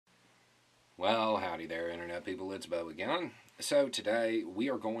Well, howdy there, Internet people. It's Bo again. So, today we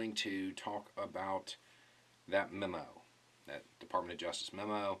are going to talk about that memo, that Department of Justice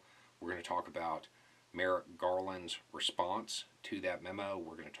memo. We're going to talk about Merrick Garland's response to that memo.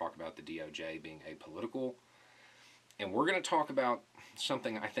 We're going to talk about the DOJ being apolitical. And we're going to talk about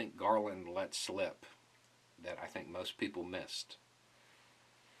something I think Garland let slip that I think most people missed.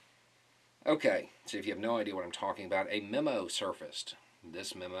 Okay, so if you have no idea what I'm talking about, a memo surfaced.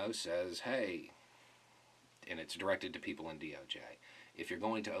 This memo says, hey, and it's directed to people in DOJ, if you're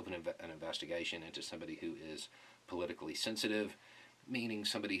going to open an investigation into somebody who is politically sensitive, meaning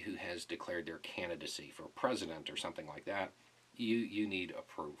somebody who has declared their candidacy for president or something like that, you need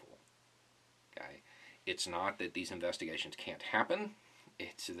approval. Okay? It's not that these investigations can't happen,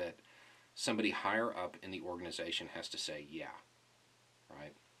 it's that somebody higher up in the organization has to say yeah.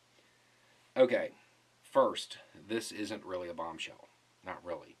 Right? Okay, first, this isn't really a bombshell. Not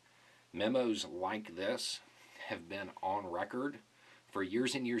really. Memos like this have been on record for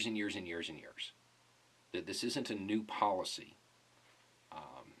years and years and years and years and years. That this isn't a new policy.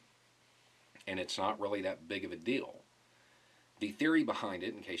 And it's not really that big of a deal. The theory behind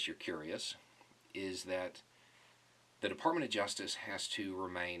it, in case you're curious, is that the Department of Justice has to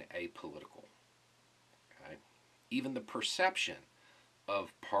remain apolitical. Okay? Even the perception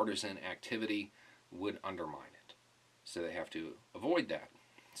of partisan activity would undermine it. So they have to avoid that.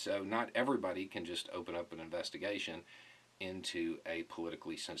 So not everybody can just open up an investigation into a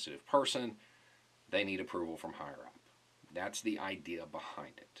politically sensitive person. They need approval from higher up. That's the idea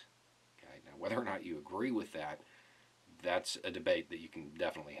behind it. Okay? Now, whether or not you agree with that, that's a debate that you can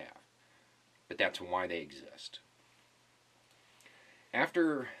definitely have. But that's why they exist.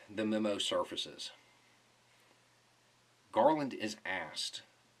 After the memo surfaces, Garland is asked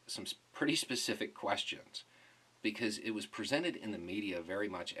some pretty specific questions because it was presented in the media very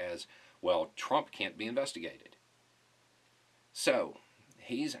much as, well, Trump can't be investigated. So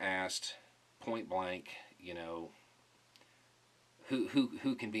he's asked point blank,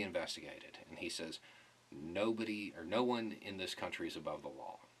 who can be investigated? And he says, nobody or no one in this country is above the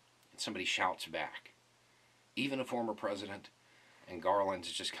law. And somebody shouts back, even a former president. And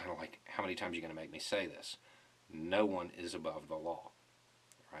Garland's just kind of like, how many times are you going to make me say this? No one is above the law.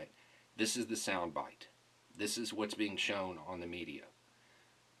 Right? This is the soundbite. This is what's being shown on the media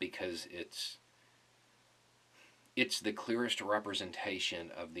because it's the clearest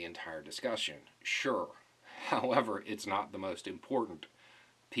representation of the entire discussion. Sure. However, it's not the most important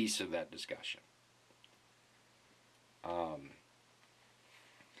piece of that discussion.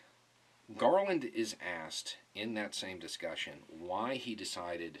 Garland is asked in that same discussion why he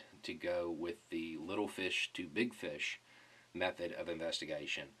decided to go with the little fish to big fish method of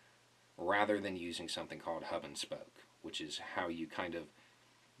investigation rather than using something called hub and spoke, which is how you kind of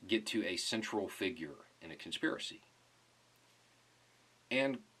get to a central figure in a conspiracy.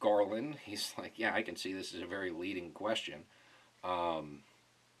 And Garland, he's like, yeah, I can see this is a very leading question. And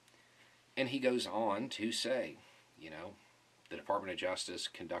he goes on to say, the Department of Justice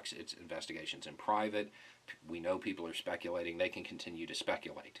conducts its investigations in private. We know people are speculating. They can continue to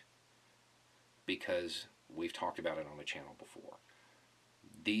speculate because we've talked about it on the channel before.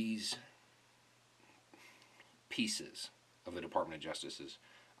 These pieces of the Department of Justice's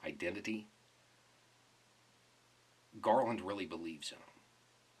identity, Garland really believes in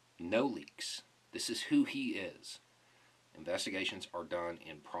them. No leaks. This is who he is. Investigations are done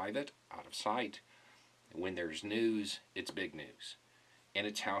in private, out of sight. When there's news, it's big news. And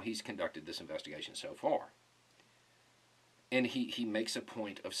it's how he's conducted this investigation so far. And he makes a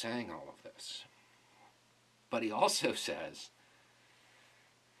point of saying all of this. But he also says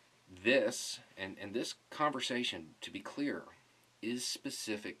this, and this conversation, to be clear, is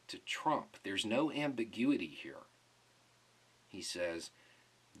specific to Trump. There's no ambiguity here. He says,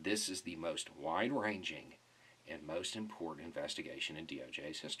 this is the most wide-ranging and most important investigation in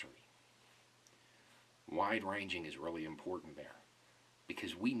DOJ's history. Wide-ranging is really important there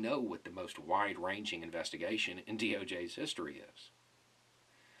because we know what the most wide-ranging investigation in DOJ's history is.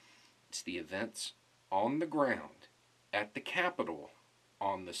 It's the events on the ground at the Capitol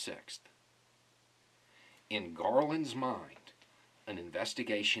on the 6th. In Garland's mind, an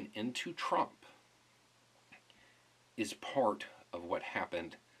investigation into Trump is part of what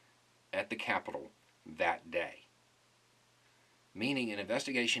happened at the Capitol that day. Meaning an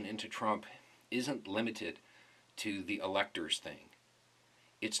investigation into Trump isn't limited to the electors thing.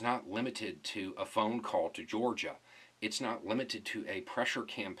 It's not limited to a phone call to Georgia. It's not limited to a pressure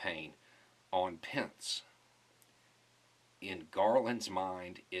campaign on Pence. In Garland's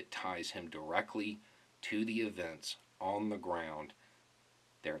mind, it ties him directly to the events on the ground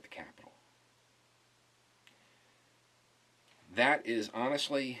there at the Capitol. that is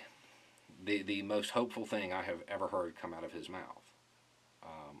honestly the most hopeful thing I have ever heard come out of his mouth.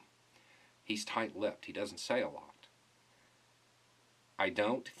 He's tight-lipped. He doesn't say a lot. I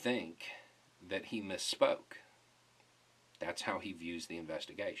don't think that he misspoke. That's how he views the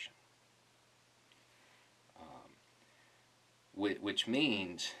investigation. Which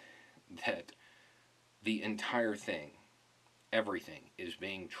means that the entire thing, everything, is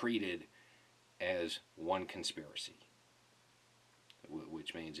being treated as one conspiracy.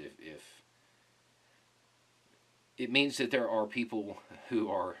 Which means if it means that there are people who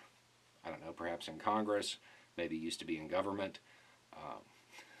are, I don't know, perhaps in Congress, maybe used to be in government,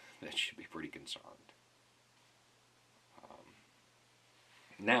 that should be pretty concerned.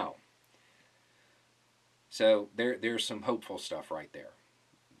 Now, so there's some hopeful stuff right there.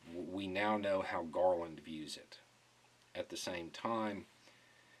 We now know how Garland views it. At the same time,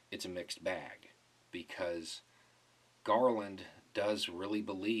 it's a mixed bag, because Garland does really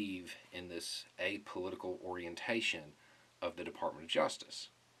believe in this apolitical orientation of the Department of Justice.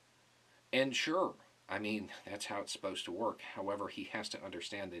 And sure, I mean, that's how it's supposed to work. However, he has to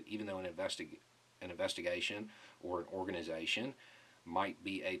understand that even though an investigation or an organization might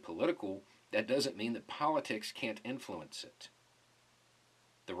be apolitical, that doesn't mean that politics can't influence it.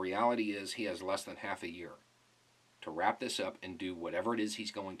 The reality is he has less than half a year to wrap this up and do whatever it is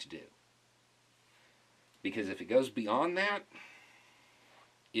he's going to do. Because if it goes beyond that,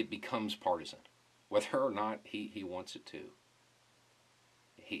 it becomes partisan, whether or not he wants it to.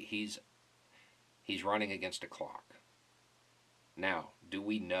 He's running against a clock. Now, do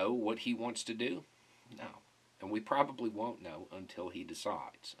we know what he wants to do? No. And we probably won't know until he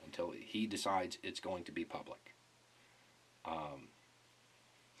decides it's going to be public.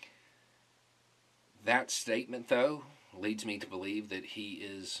 That statement, though, leads me to believe that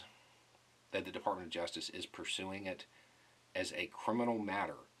that the Department of Justice is pursuing it as a criminal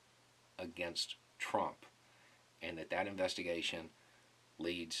matter against Trump, and that investigation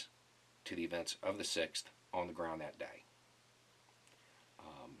leads to the events of the 6th on the ground that day.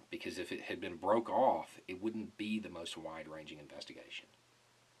 Because if it had been broke off, it wouldn't be the most wide-ranging investigation.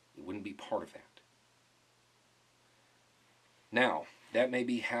 It wouldn't be part of that. Now, that may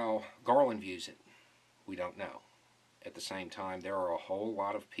be how Garland views it. We don't know. At the same time, there are a whole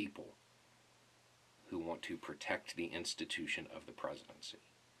lot of people who want to protect the institution of the presidency,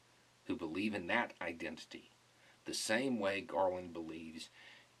 who believe in that identity, the same way Garland believes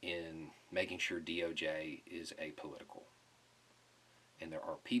in making sure DOJ is apolitical. And there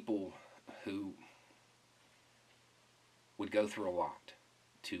are people who would go through a lot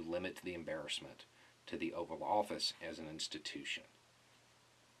to limit the embarrassment to the Oval Office as an institution.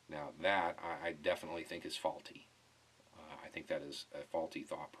 Now that I definitely think is faulty. I think that is a faulty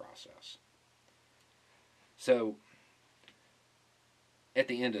thought process. So, at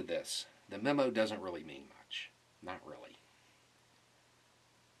the end of this, the memo doesn't really mean much. Not really.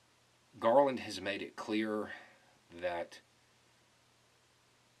 Garland has made it clear that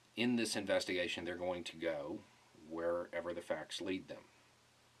in this investigation they're going to go wherever the facts lead them.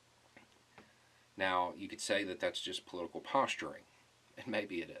 Now, you could say that that's just political posturing, and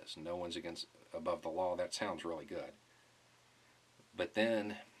maybe it is. No one's above the law. That sounds really good. But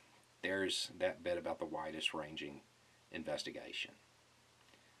then there's that bit about the widest ranging investigation.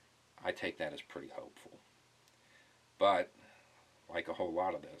 I take that as pretty hopeful. But, like a whole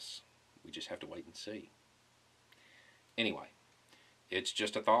lot of this, we just have to wait and see. Anyway, it's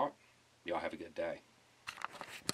just a thought. Y'all have a good day.